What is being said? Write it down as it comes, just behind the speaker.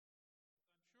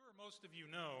most of you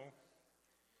know,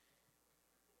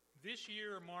 this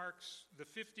year marks the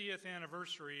 50th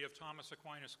anniversary of Thomas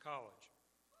Aquinas College.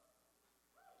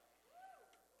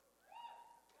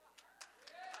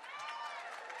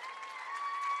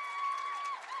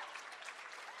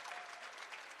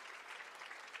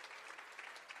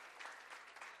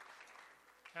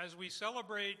 As we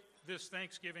celebrate this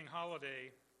Thanksgiving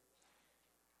holiday,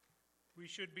 we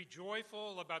should be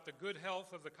joyful about the good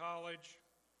health of the college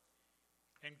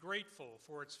and grateful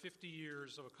for its 50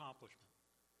 years of accomplishment.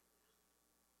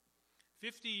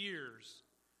 50 years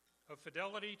of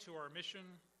fidelity to our mission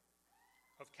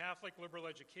of Catholic liberal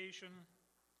education,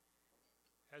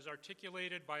 as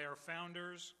articulated by our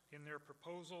founders in their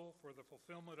proposal for the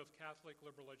fulfillment of Catholic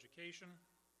liberal education,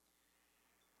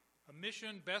 a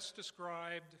mission best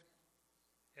described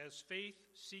as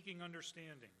faith-seeking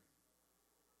understanding,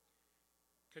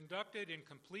 conducted in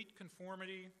complete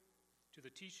conformity to the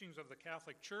teachings of the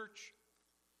Catholic Church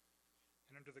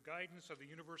and under the guidance of the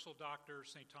universal doctor,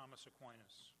 St. Thomas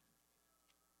Aquinas.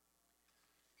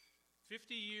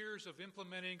 50 years of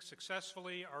implementing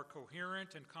successfully our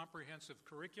coherent and comprehensive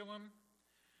curriculum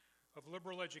of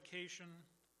liberal education,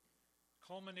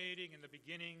 culminating in the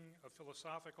beginning of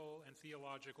philosophical and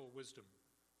theological wisdom.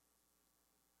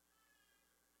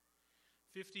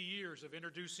 50 years of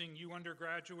introducing you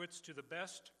undergraduates to the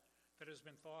best that has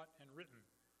been thought and written,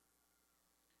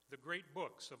 the great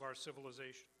books of our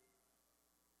civilization.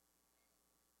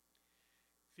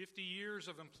 50 years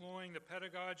of employing the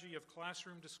pedagogy of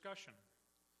classroom discussion,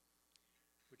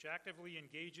 which actively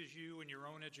engages you in your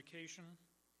own education,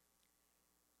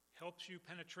 helps you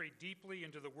penetrate deeply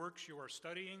into the works you are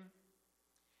studying,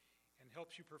 and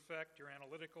helps you perfect your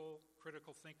analytical,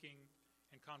 critical thinking,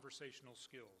 and conversational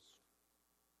skills.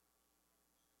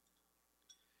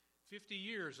 50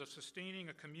 years of sustaining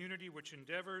a community which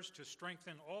endeavors to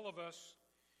strengthen all of us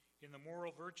in the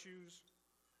moral virtues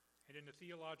and in the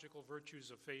theological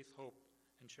virtues of faith, hope,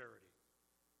 and charity.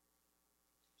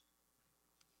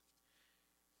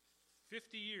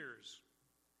 50 years,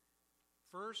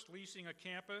 first leasing a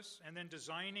campus and then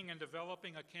designing and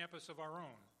developing a campus of our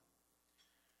own,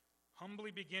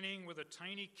 humbly beginning with a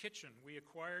tiny kitchen we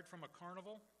acquired from a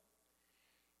carnival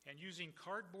and using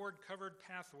cardboard-covered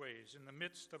pathways in the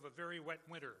midst of a very wet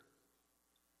winter.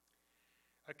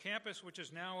 A campus which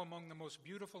is now among the most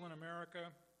beautiful in America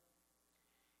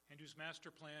and whose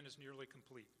master plan is nearly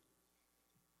complete.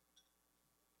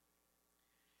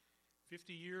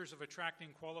 50 years of attracting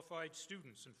qualified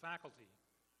students and faculty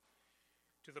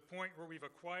to the point where we've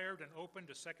acquired and opened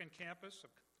a second campus,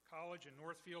 a college in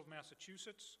Northfield,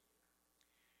 Massachusetts,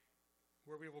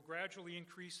 where we will gradually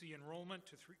increase the enrollment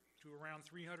to around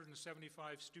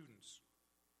 375 students.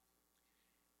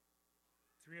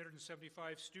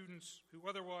 375 students who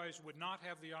otherwise would not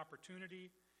have the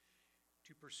opportunity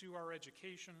to pursue our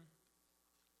education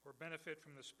or benefit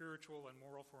from the spiritual and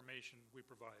moral formation we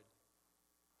provide.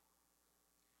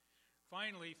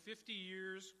 Finally, 50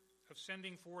 years of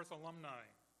sending forth alumni,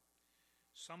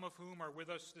 some of whom are with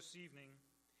us this evening,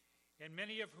 and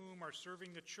many of whom are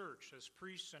serving the church as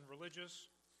priests and religious,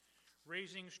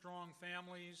 raising strong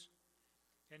families,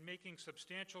 and making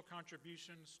substantial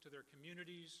contributions to their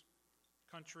communities,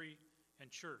 country, and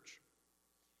church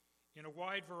in a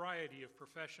wide variety of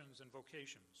professions and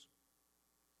vocations,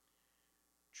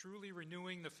 truly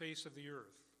renewing the face of the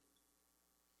earth,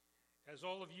 as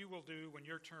all of you will do when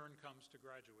your turn comes to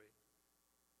graduate.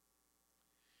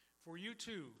 For you,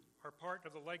 too, are part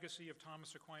of the legacy of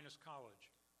Thomas Aquinas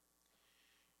College,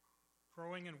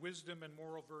 growing in wisdom and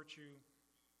moral virtue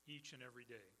each and every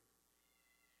day.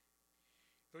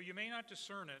 Though you may not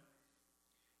discern it,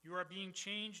 you are being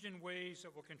changed in ways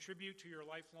that will contribute to your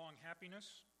lifelong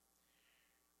happiness,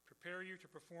 prepare you to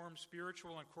perform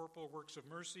spiritual and corporal works of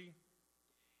mercy,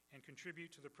 and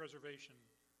contribute to the preservation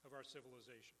of our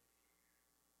civilization.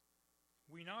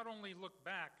 We not only look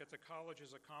back at the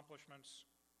college's accomplishments,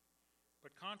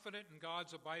 but confident in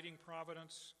God's abiding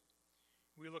providence,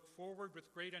 we look forward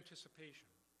with great anticipation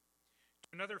to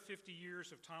another 50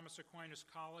 years of Thomas Aquinas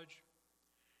College,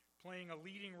 playing a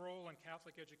leading role in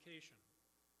Catholic education,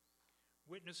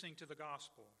 witnessing to the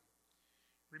gospel,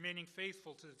 remaining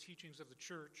faithful to the teachings of the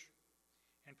Church,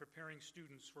 and preparing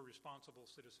students for responsible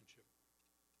citizenship.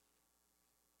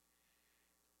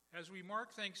 As we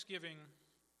mark Thanksgiving,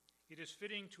 it is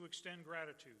fitting to extend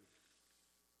gratitude.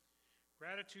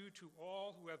 Gratitude to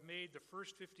all who have made the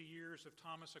first 50 years of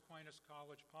Thomas Aquinas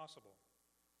College possible,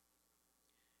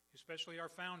 especially our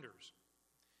founders,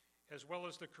 as well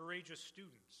as the courageous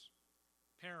students,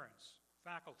 parents,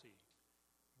 faculty,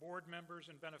 board members,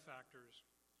 and benefactors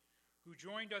who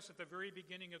joined us at the very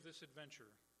beginning of this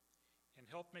adventure and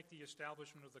helped make the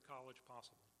establishment of the college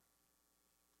possible.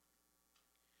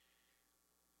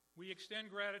 We extend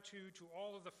gratitude to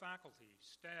all of the faculty,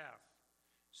 staff,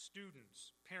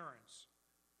 students, parents,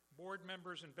 board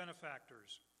members, and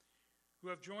benefactors who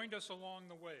have joined us along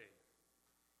the way,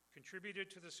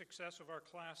 contributed to the success of our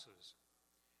classes,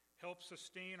 helped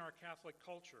sustain our Catholic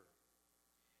culture,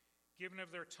 given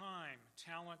of their time,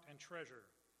 talent, and treasure,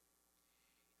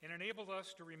 and enabled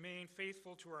us to remain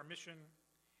faithful to our mission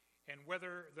and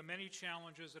weather the many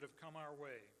challenges that have come our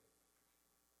way.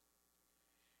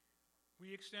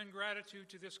 We extend gratitude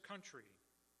to this country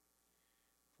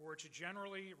for its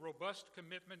generally robust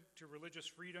commitment to religious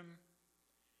freedom,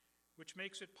 which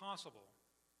makes it possible,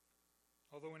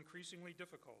 although increasingly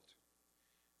difficult,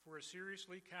 for a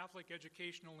seriously Catholic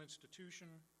educational institution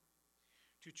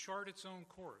to chart its own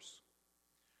course,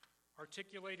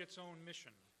 articulate its own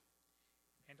mission,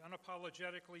 and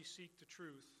unapologetically seek the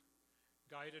truth,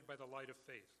 guided by the light of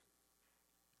faith.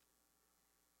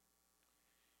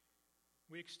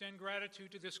 We extend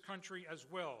gratitude to this country as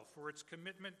well for its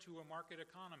commitment to a market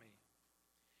economy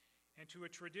and to a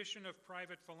tradition of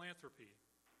private philanthropy,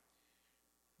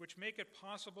 which make it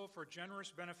possible for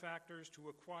generous benefactors to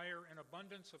acquire an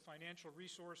abundance of financial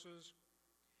resources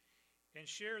and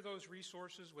share those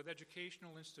resources with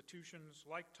educational institutions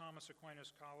like Thomas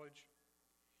Aquinas College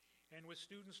and with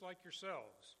students like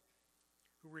yourselves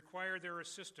who require their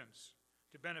assistance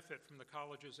to benefit from the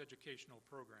college's educational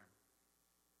program.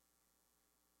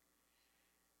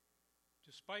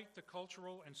 Despite the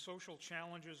cultural and social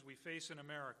challenges we face in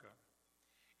America,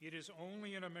 it is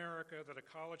only in America that a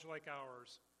college like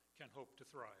ours can hope to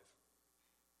thrive.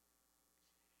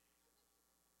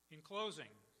 In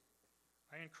closing,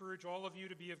 I encourage all of you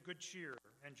to be of good cheer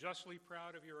and justly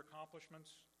proud of your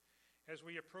accomplishments as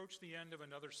we approach the end of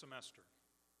another semester.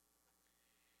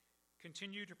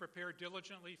 Continue to prepare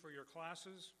diligently for your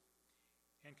classes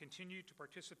and continue to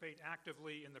participate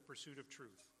actively in the pursuit of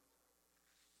truth.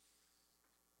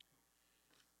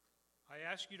 I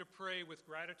ask you to pray with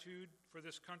gratitude for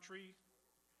this country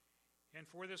and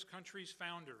for this country's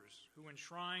founders who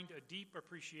enshrined a deep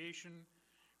appreciation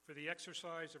for the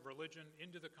exercise of religion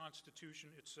into the Constitution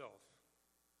itself.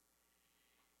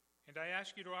 And I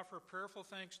ask you to offer prayerful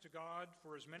thanks to God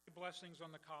for his many blessings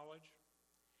on the college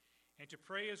and to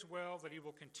pray as well that he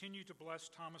will continue to bless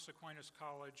Thomas Aquinas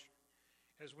College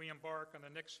as we embark on the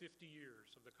next 50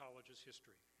 years of the college's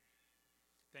history.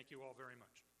 Thank you all very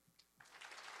much.